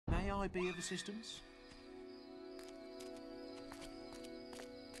I be of assistance?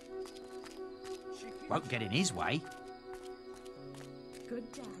 Won't get in his way.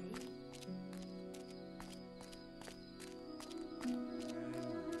 Good day.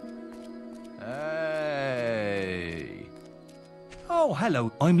 Hey. Oh,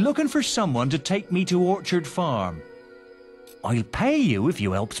 hello. I'm looking for someone to take me to Orchard Farm. I'll pay you if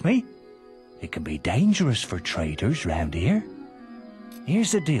you helps me. It can be dangerous for traders round here.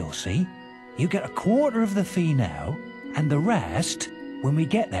 Here's the deal, see? You get a quarter of the fee now, and the rest when we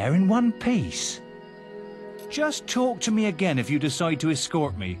get there in one piece. Just talk to me again if you decide to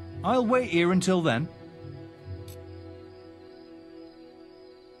escort me. I'll wait here until then.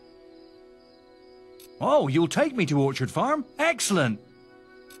 Oh, you'll take me to Orchard Farm? Excellent!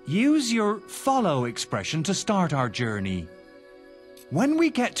 Use your follow expression to start our journey. When we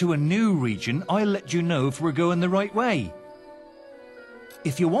get to a new region, I'll let you know if we're going the right way.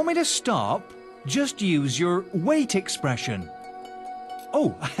 If you want me to stop, just use your wait expression.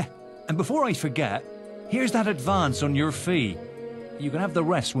 Oh, and before I forget, here's that advance on your fee. You can have the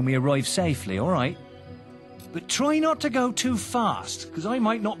rest when we arrive safely, all right? But try not to go too fast, because I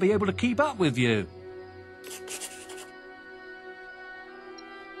might not be able to keep up with you.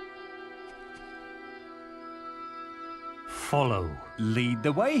 Follow. Lead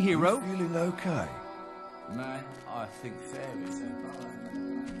the way, hero. You feeling okay? Man, I think fair is a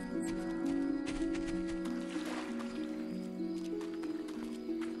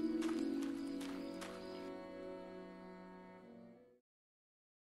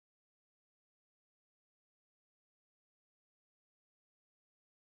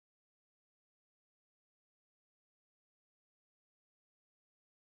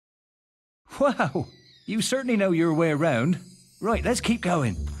Wow, you certainly know your way around. Right, let's keep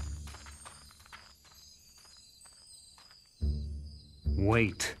going.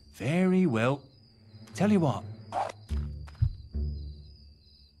 Wait. Very well. Tell you what.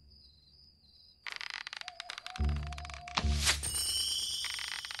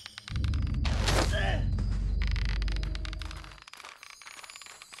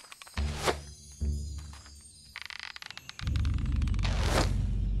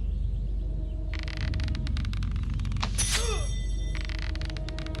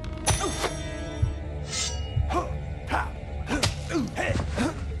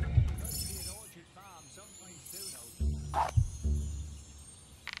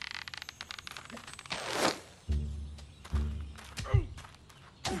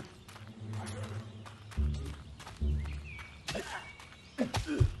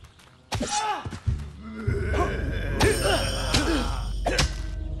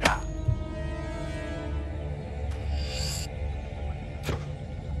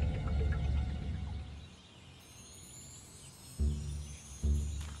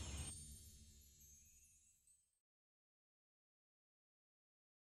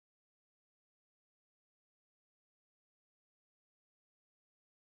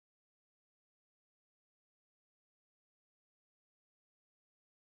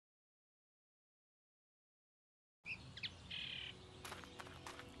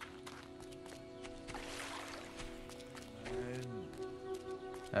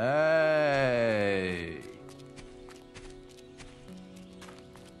 Hey.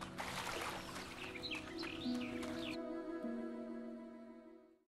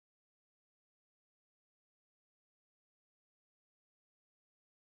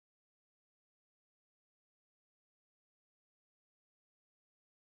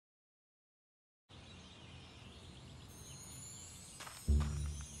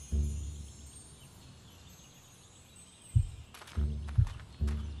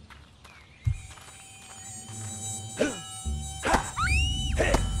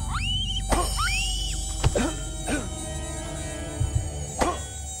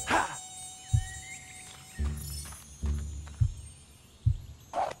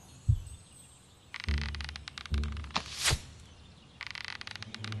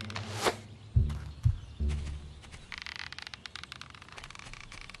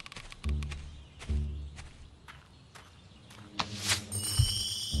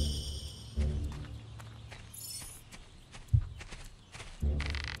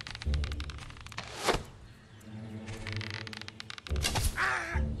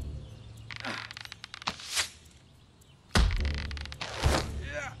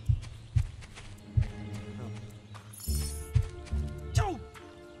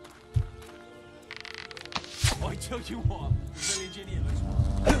 I tell you what, the village idiot looks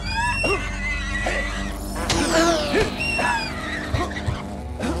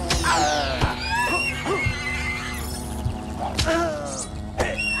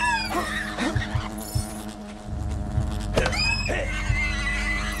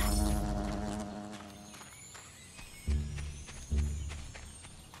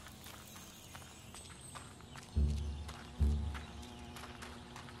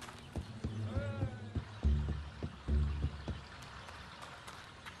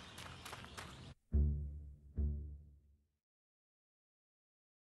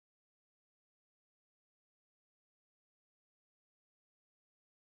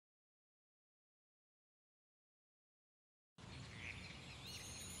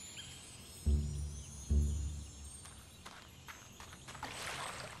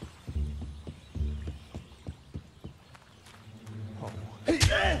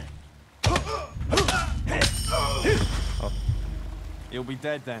He'll be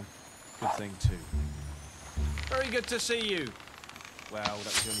dead then. Good thing, too. Very good to see you. Well, that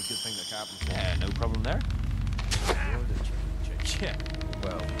was the only good thing that could happen. Yeah, no problem there. Yeah,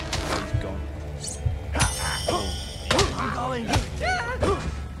 well, he's gone. I'm going.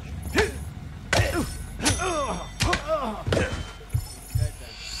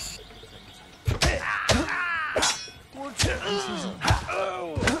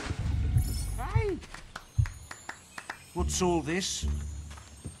 Hey! What's all this?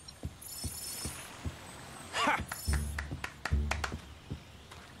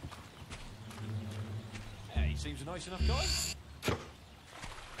 Hey, he seems a nice enough guy.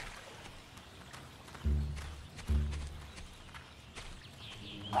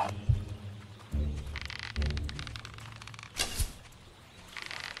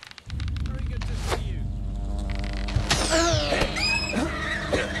 Very good to see you.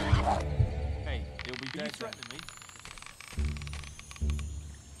 Hey, he'll be dead. You threatening me?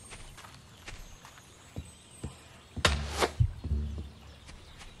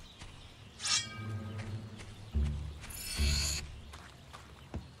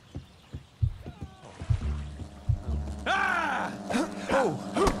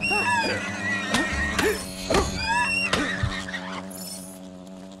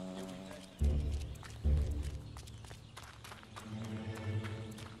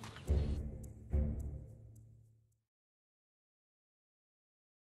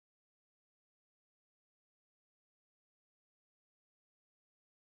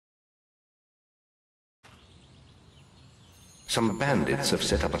 Some bandits have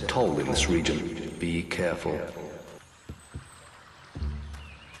set up a toll in this region. Be careful.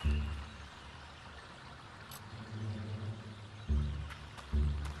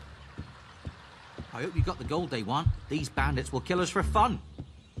 I hope you got the gold they want. These bandits will kill us for fun.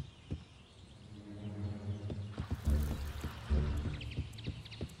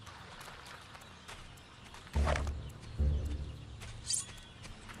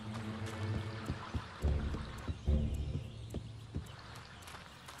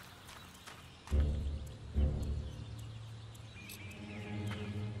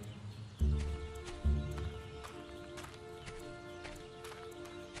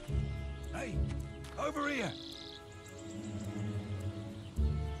 Hey, over here.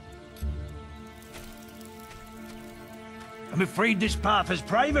 I'm afraid this path is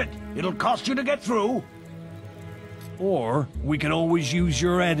private. It'll cost you to get through. Or we can always use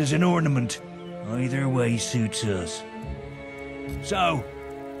your head as an ornament. Either way suits us. So,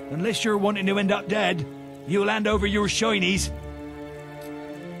 unless you're wanting to end up dead, you'll hand over your shinies.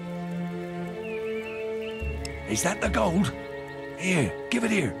 Is that the gold? Here, give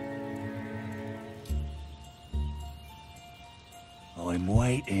it here. I'm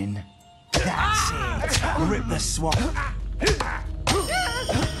waiting. That's it. Rip the swamp.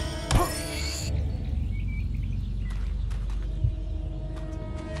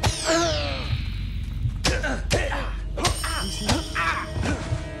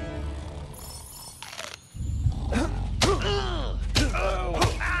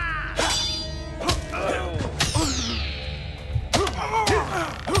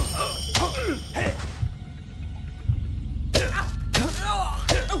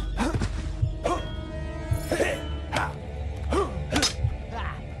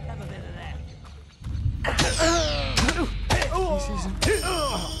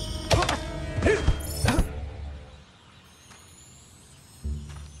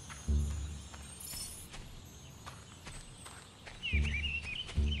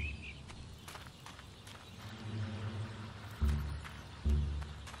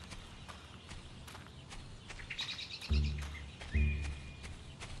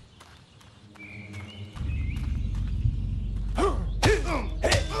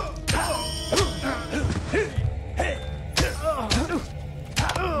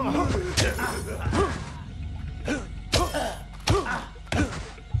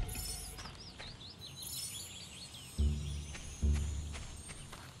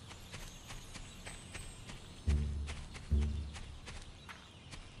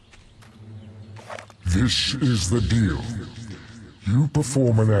 This is the deal. You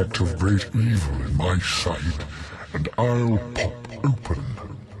perform an act of great evil in my sight, and I'll pop open.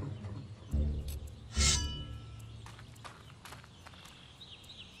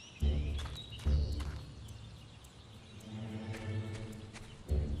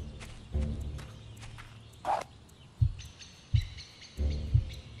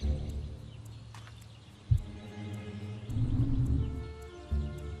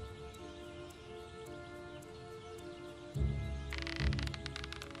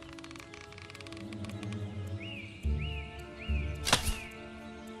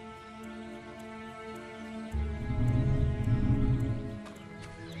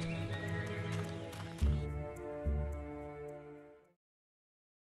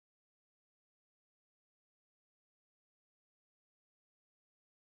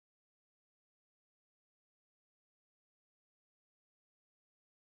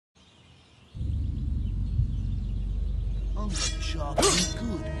 sharp and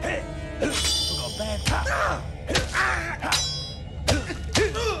good. Hey, got a bad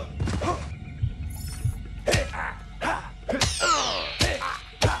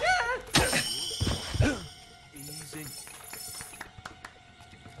Easy.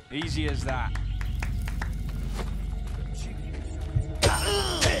 Easy as that.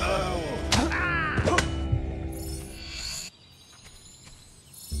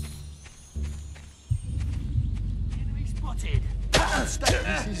 enemy spotted.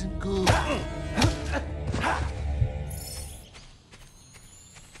 This isn't good.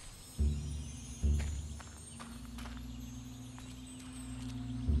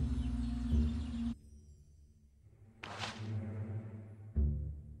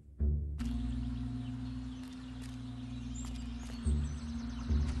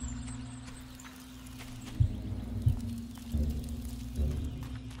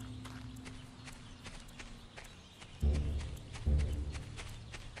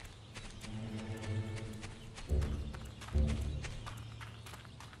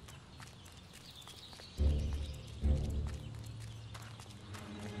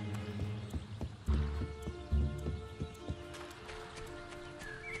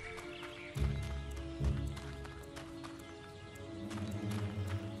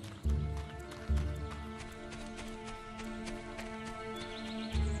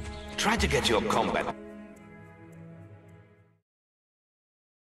 Try to get your combat.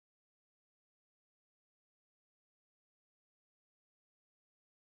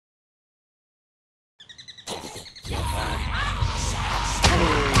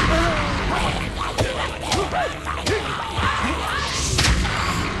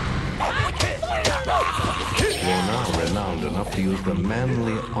 You're now renowned enough to use the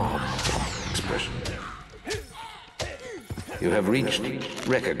manly arm expression. You have reached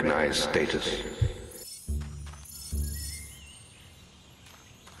recognized status.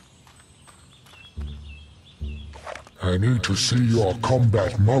 I need to see your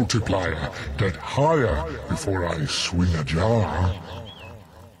combat multiplier get higher before I swing a jar.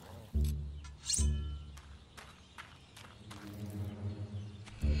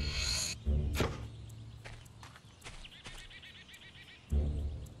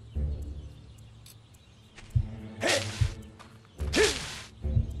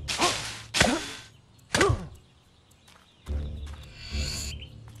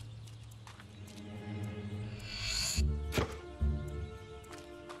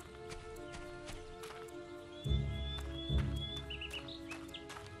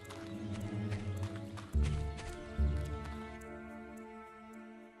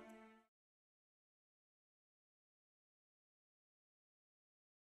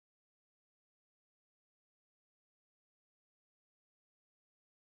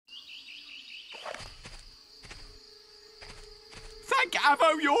 Thank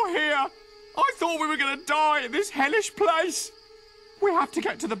Avo you're here! I thought we were going to die in this hellish place! We have to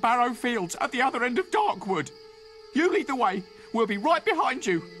get to the Barrow Fields at the other end of Darkwood. You lead the way. We'll be right behind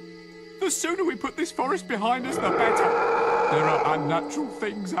you. The sooner we put this forest behind us, the better. There are unnatural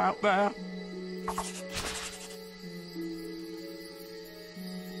things out there.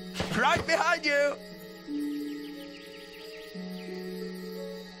 Right behind you!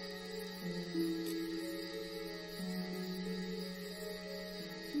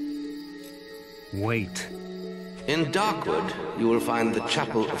 Wait. In Darkwood, you will find the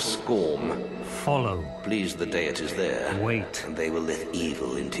Chapel of Scorn. Follow. Please the deities there. Wait. And they will let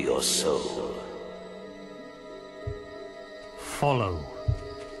evil into your soul. Follow.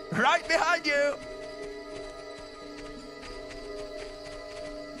 Right behind you!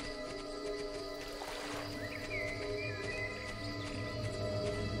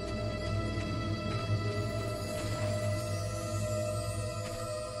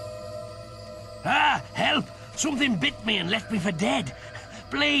 Ah, help! Something bit me and left me for dead.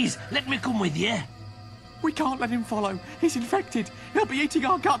 Please, let me come with you. We can't let him follow. He's infected. He'll be eating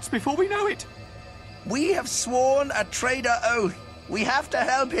our guts before we know it. We have sworn a traitor oath. We have to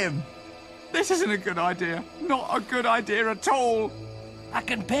help him. This isn't a good idea. Not a good idea at all. I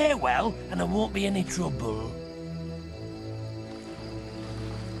can pay well, and there won't be any trouble.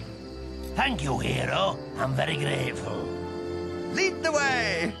 Thank you, hero. I'm very grateful. Lead the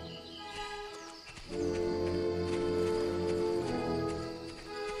way!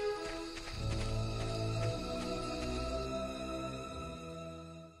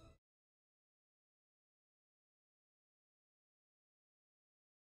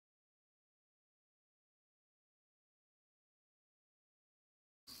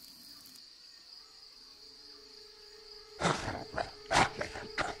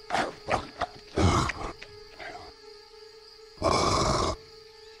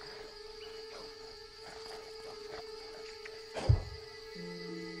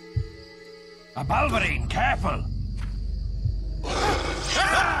 A Balverine, careful!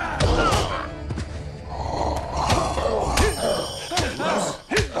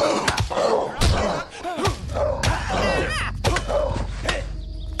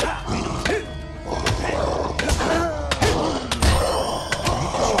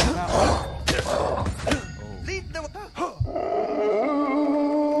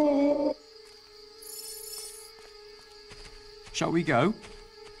 Shall we go?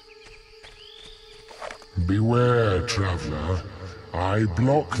 Beware, traveller. I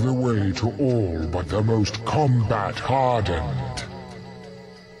block the way to all but the most combat-hardened.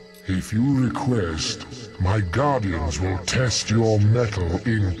 If you request, my guardians will test your mettle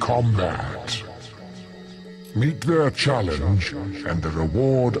in combat. Meet their challenge, and the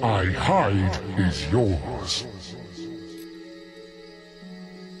reward I hide is yours.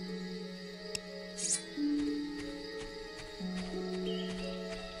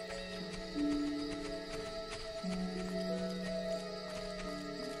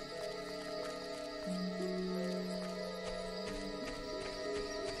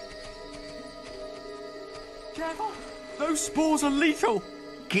 Careful! Those spores are lethal!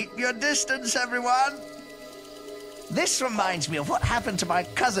 Keep your distance, everyone! This reminds me of what happened to my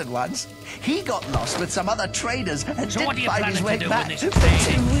cousin once. He got lost with some other traders and So what are didn't you find his planning way to do back when for this 2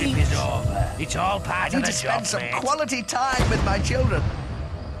 trading trip weeks. is over? It's all part I of need the to spend job, some mate. quality time with my children.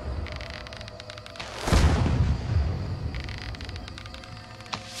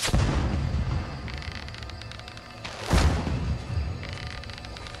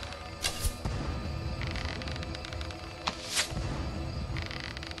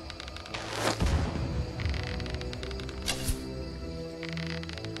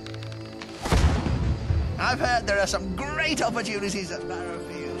 I've heard there are some great opportunities at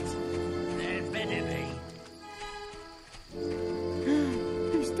Barrowfields. There better be.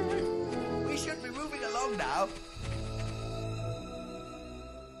 He's dead. We should be moving along now.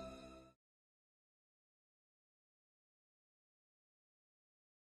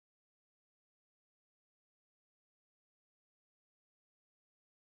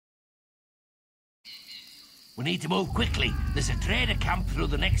 We need to move quickly. There's a trader camp through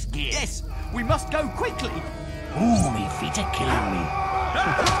the next gate. Yes, we must go quickly. Ooh, me feet are killing me.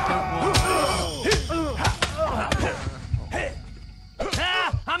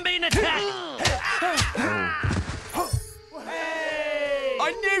 Ah, I'm being attacked!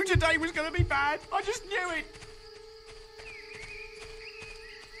 I knew today was going to be bad. I just knew it.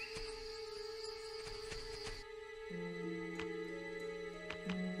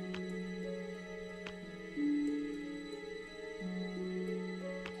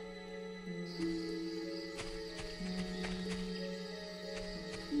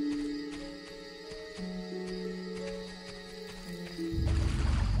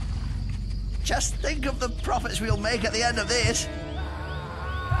 Just think of the profits we'll make at the end of this.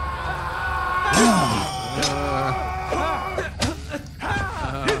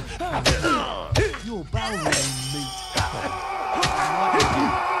 You're Balverine meat.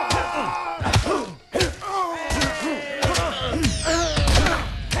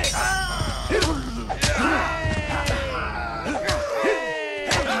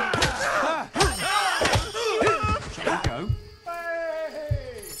 Shall we go?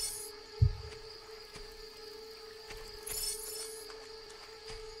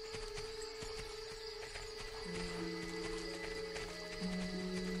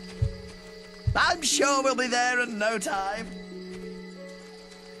 I'm sure we'll be there in no time.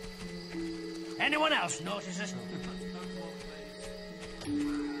 Anyone else notice us?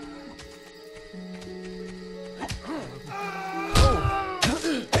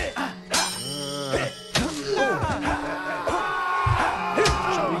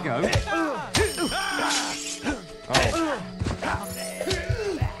 Shall we go?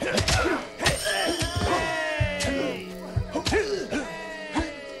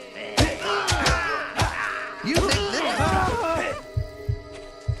 You think this...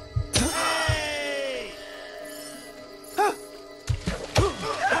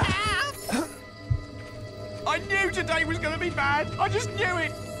 I knew today was going to be bad. I just knew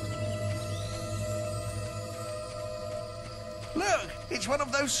it. Look, it's one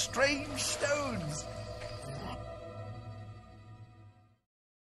of those strange stones.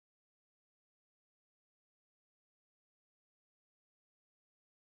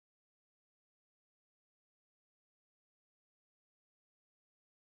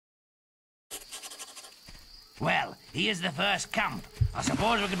 Well, here's the first camp. I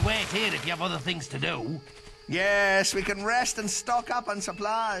suppose we could wait here if you have other things to do. Yes, we can rest and stock up on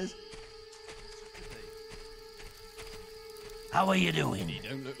supplies. How are you doing? You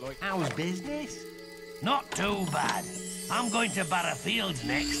don't look like... How's business? Not too bad. I'm going to Barrowfields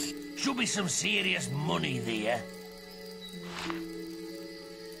next. Should be some serious money there.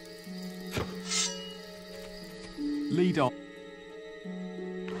 Lead on.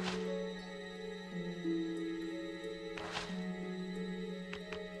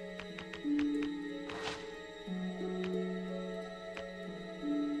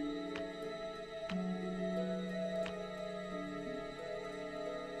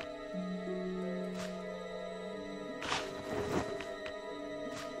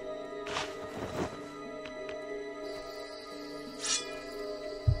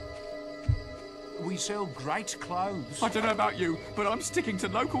 We sell great clothes. I don't know about you, but I'm sticking to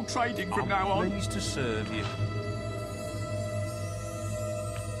local trading from now on. I'm pleased to serve you.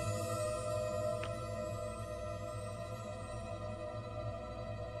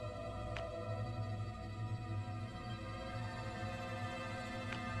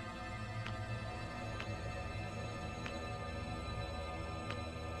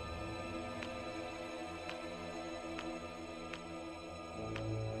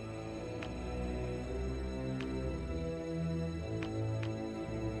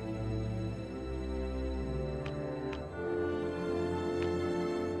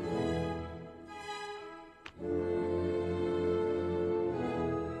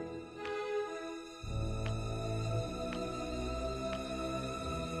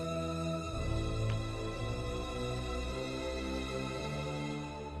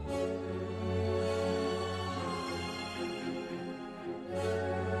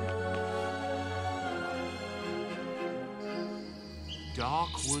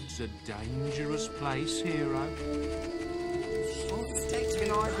 Darkwood's a dangerous place, hero.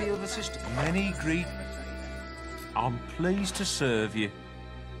 Can I be of assistance? Many greet. I'm pleased to serve you.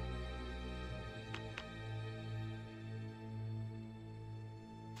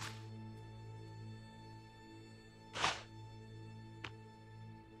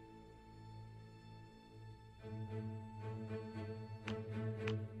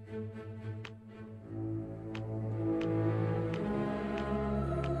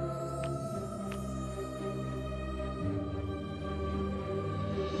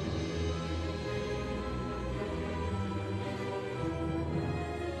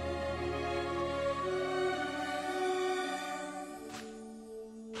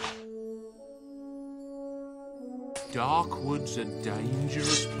 Darkwood's a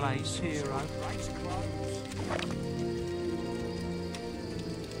dangerous place, hero.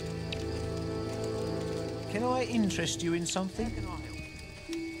 Can I interest you in something?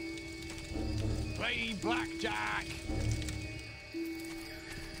 Play blackjack!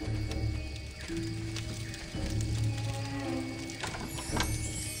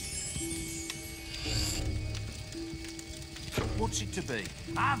 What's it to be?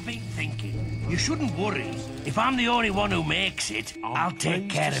 I've been thinking, you shouldn't worry. If I'm the only one who makes it, I'll take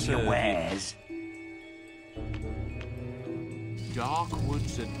pleased care to of your serve you. wares.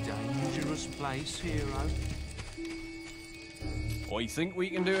 Darkwood's a dangerous place, hero. I think we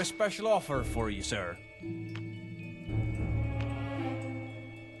can do a special offer for you, sir.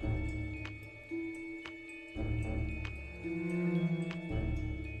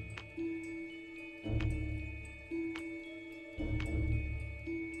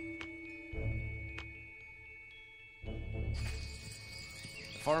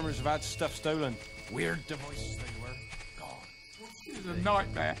 Farmers have had stuff stolen. Weird devices they were. God. It was a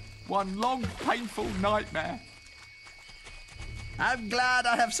nightmare. One long, painful nightmare. I'm glad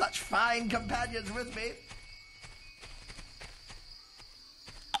I have such fine companions with me.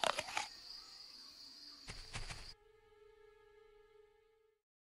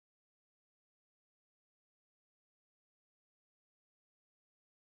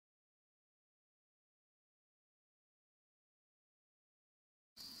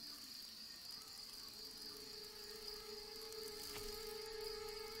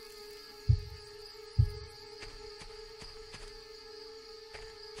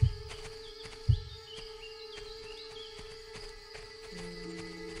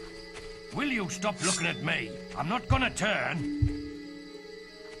 Will you stop looking at me? I'm not gonna turn.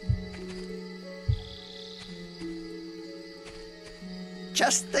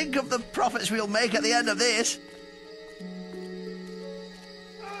 Just think of the profits we'll make at the end of this.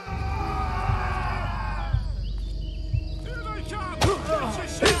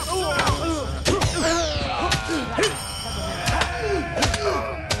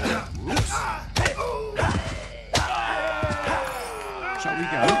 Shall we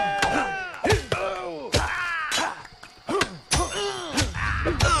go?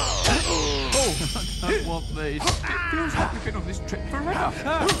 want this. It feels like we've been on this trip forever.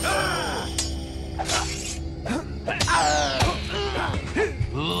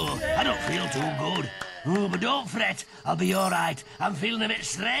 Oh, I don't feel too good. Oh, but don't fret. I'll be all right. I'm feeling a bit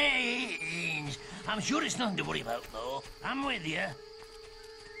strange. I'm sure it's nothing to worry about, though. I'm with you.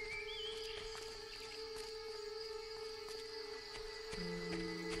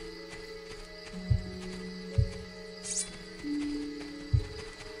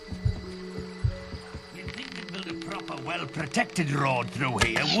 You'd think they'd build a proper, well-protected road through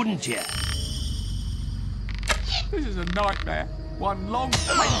here, wouldn't you? This is a nightmare. One long,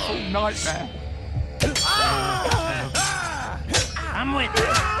 painful nightmare. I'm with you.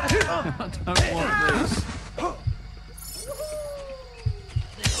 I don't want this.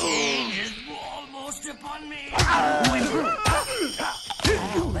 The change is almost upon me.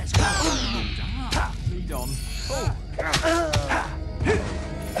 Oh, let's go. Lead on.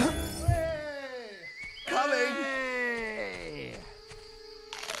 Coming!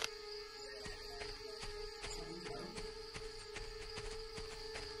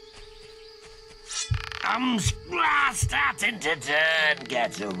 I'm starting to turn.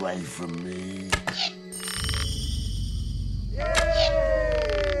 Get away from me.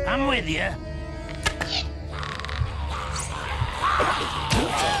 I'm with you.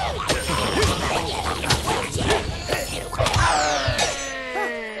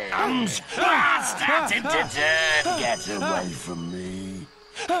 I'm starting to turn. Get away from me.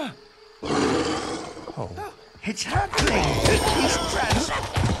 Oh, it's happening. He's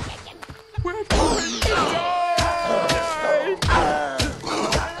We're going to die!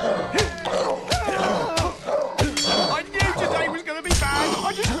 I knew today was going to be bad.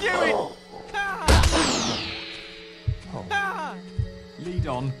 I just knew it. Lead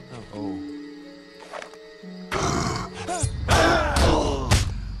on.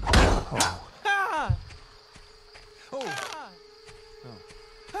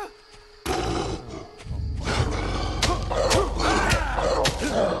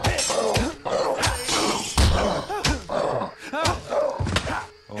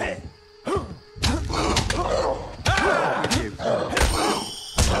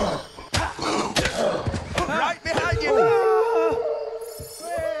 right behind you.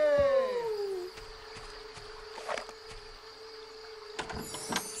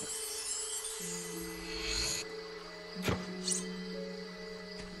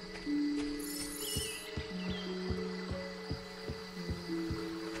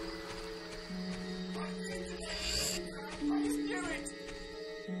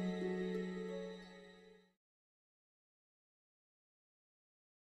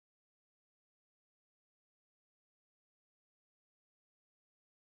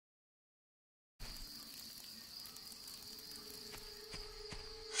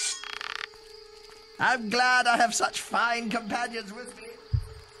 I'm glad I have such fine companions with me.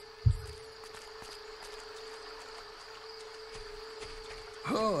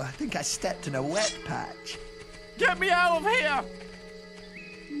 Oh, I think I stepped in a wet patch. Get me out of here!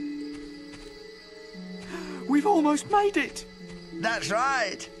 We've almost made it. That's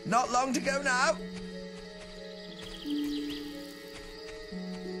right. Not long to go now.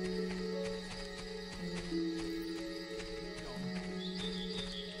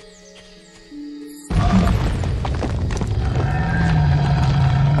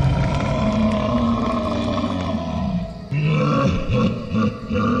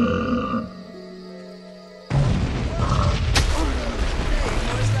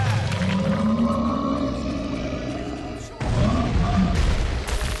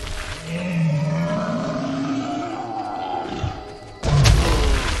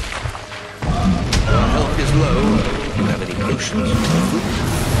 Potions?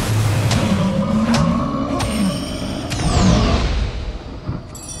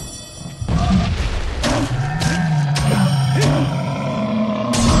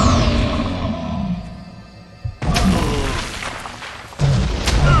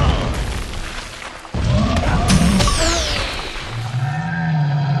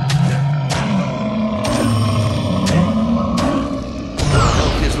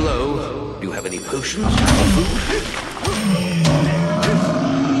 Food?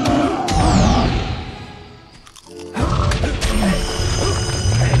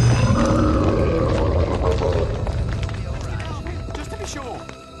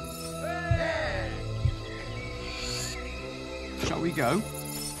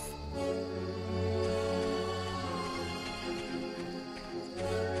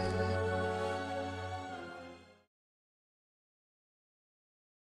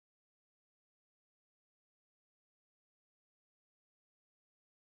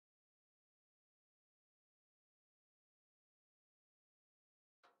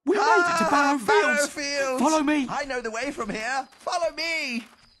 We made it to Barrow Fields. Fields. Follow me. I know the way from here. Follow me.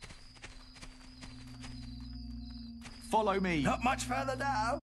 Follow me. Not much further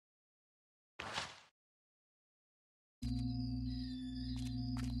now.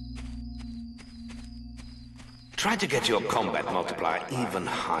 Try to get your combat multiplier even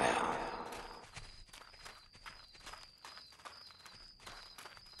higher.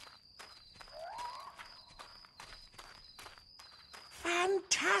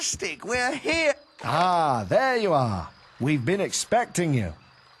 Fantastic, we're here. Ah, there you are. We've been expecting you.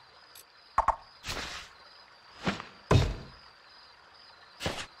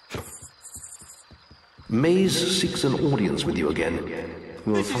 Maze seeks an audience with you again.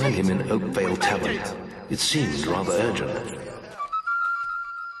 You will find him in Oakvale Tavern. It seemed rather urgent.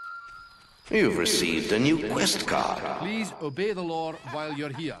 You've received a new quest card. Please obey the law while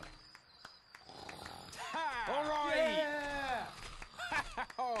you're here.